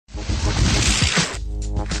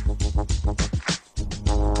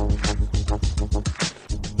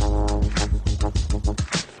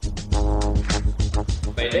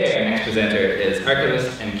presenter is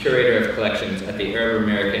archivist and curator of collections at the Arab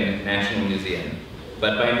American National Museum.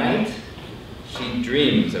 But by night, she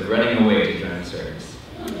dreams of running away to join service.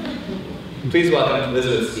 Please welcome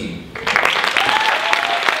Elizabeth Skene.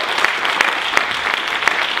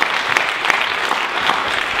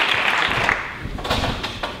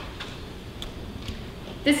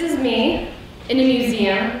 This is me in a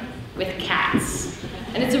museum with cats.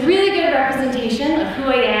 And it's a really good representation of who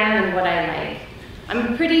I am and what I like.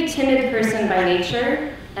 I'm a pretty timid person by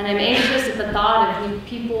nature, and I'm anxious at the thought of new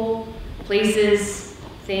people, places,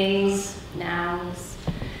 things, nouns.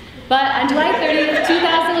 But on July 30th,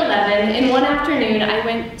 2011, in one afternoon, I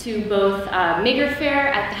went to both Maker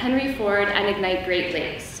Fair at the Henry Ford and Ignite Great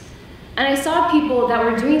Lakes. And I saw people that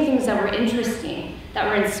were doing things that were interesting, that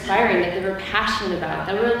were inspiring, that they were passionate about,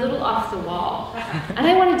 that were a little off the wall. And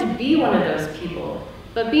I wanted to be one of those people.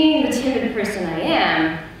 But being the timid person I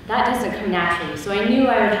am, that doesn't come naturally, so I knew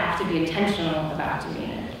I would have to be intentional about doing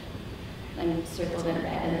it. I'm circled in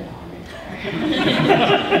red in the corner.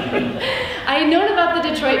 I had known about the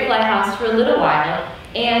Detroit Fly House for a little while,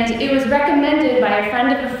 and it was recommended by a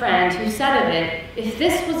friend of a friend who said of it, if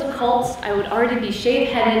this was a cult, I would already be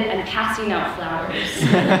shave-headed and passing out flowers.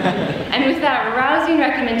 And with that rousing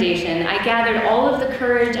recommendation, I gathered all of the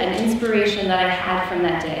courage and inspiration that I had from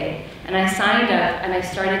that day, and I signed up and I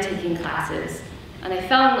started taking classes. And I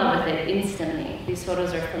fell in love with it instantly. These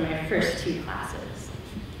photos are from my first 2 classes.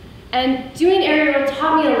 And doing aerial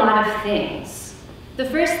taught me a lot of things. The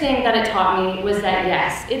first thing that it taught me was that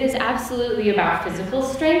yes, it is absolutely about physical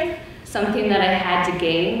strength, something that I had to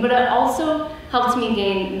gain, but it also helped me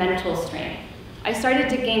gain mental strength. I started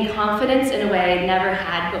to gain confidence in a way I never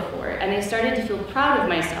had before, and I started to feel proud of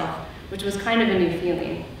myself, which was kind of a new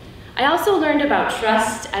feeling. I also learned about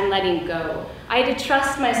trust and letting go. I had to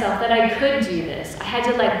trust myself that I could do this. I had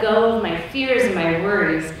to let go of my fears and my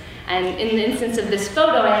worries. And in the instance of this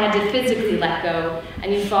photo, I had to physically let go.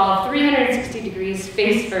 And you fall 360 degrees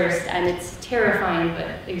face first, and it's terrifying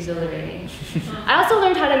but exhilarating. I also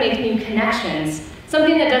learned how to make new connections,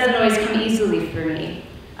 something that doesn't always come easily for me.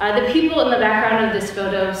 The people in the background of this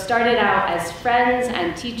photo started out as friends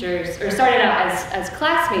and teachers, or started out as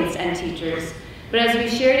classmates and teachers. But as we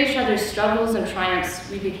shared each other's struggles and triumphs,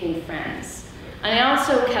 we became friends. And I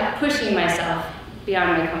also kept pushing myself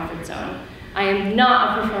beyond my comfort zone. I am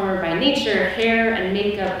not a performer by nature. Hair and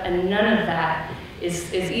makeup and none of that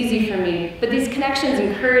is easy for me. But these connections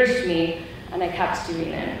encouraged me, and I kept doing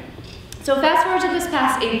it. So fast forward to this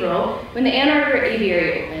past April, when the Ann Arbor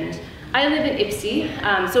Aviary opened. I live in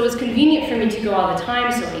Ypsi, so it was convenient for me to go all the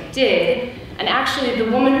time, so I did. And actually,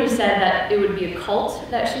 the woman who said that it would be a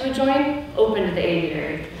cult that she would join opened the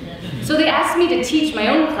aviary. So they asked me to teach my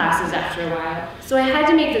own classes after a while. So I had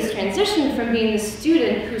to make this transition from being the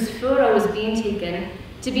student whose photo was being taken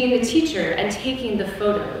to being the teacher and taking the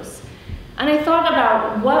photos. And I thought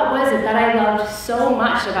about what was it that I loved so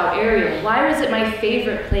much about aerial? Why was it my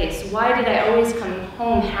favorite place? Why did I always come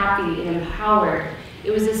home happy and empowered?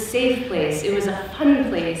 It was a safe place. It was a fun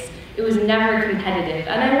place. It was never competitive,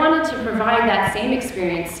 and I wanted to provide that same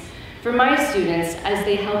experience for my students as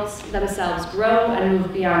they helped themselves grow and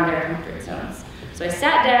move beyond their comfort zones. So I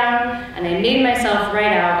sat down and I made myself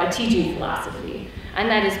write out a teaching philosophy, and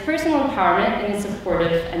that is personal empowerment in a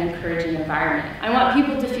supportive and encouraging environment. I want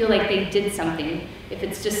people to feel like they did something. If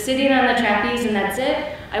it's just sitting on the trapeze and that's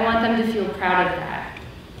it, I want them to feel proud of that.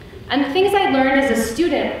 And the things I learned as a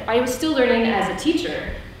student, I was still learning as a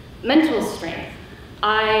teacher. Mental strength.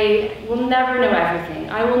 I will never know everything.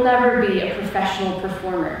 I will never be a professional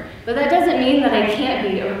performer. But that doesn't mean that I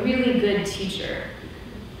can't be a really good teacher.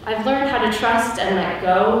 I've learned how to trust and let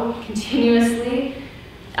go continuously,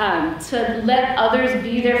 to let others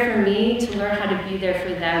be there for me, to learn how to be there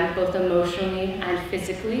for them, both emotionally and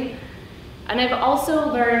physically. And I've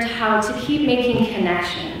also learned how to keep making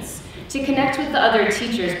connections, to connect with the other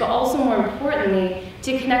teachers, but also more importantly,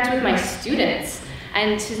 to connect with my students.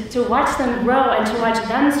 And to watch them grow and to watch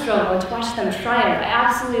them struggle and to watch them triumph. I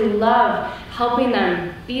absolutely love helping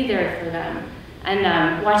them be there for them.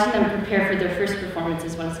 And watching them prepare for their first performance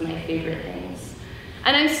is one of my favorite things.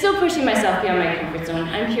 And I'm still pushing myself beyond my comfort zone.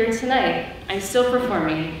 I'm here tonight. I'm still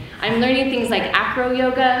performing. I'm learning things like acro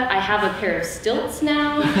yoga. I have a pair of stilts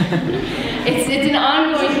now. It's an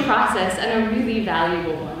ongoing process and a really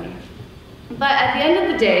valuable one. But at the end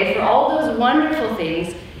of the day, for all those wonderful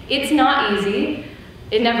things, it's not easy.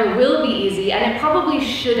 It never will be easy, and it probably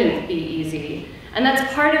shouldn't be easy. And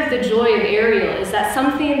that's part of the joy of aerial, is that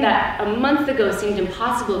something that a month ago seemed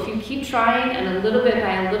impossible, if you keep trying and a little bit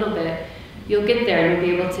by a little bit, you'll get there and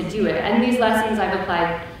you'll be able to do it. And these lessons I've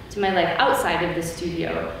applied to my life outside of the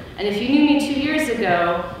studio. And if you knew me 2 years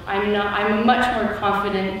ago, I'm a much more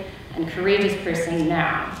confident and courageous person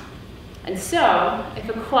now. And so, if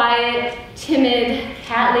a quiet, timid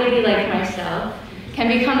cat lady like myself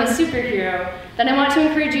can become a superhero, then I want to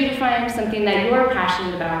encourage you to find something that you're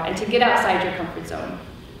passionate about and to get outside your comfort zone.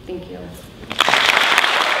 Thank you.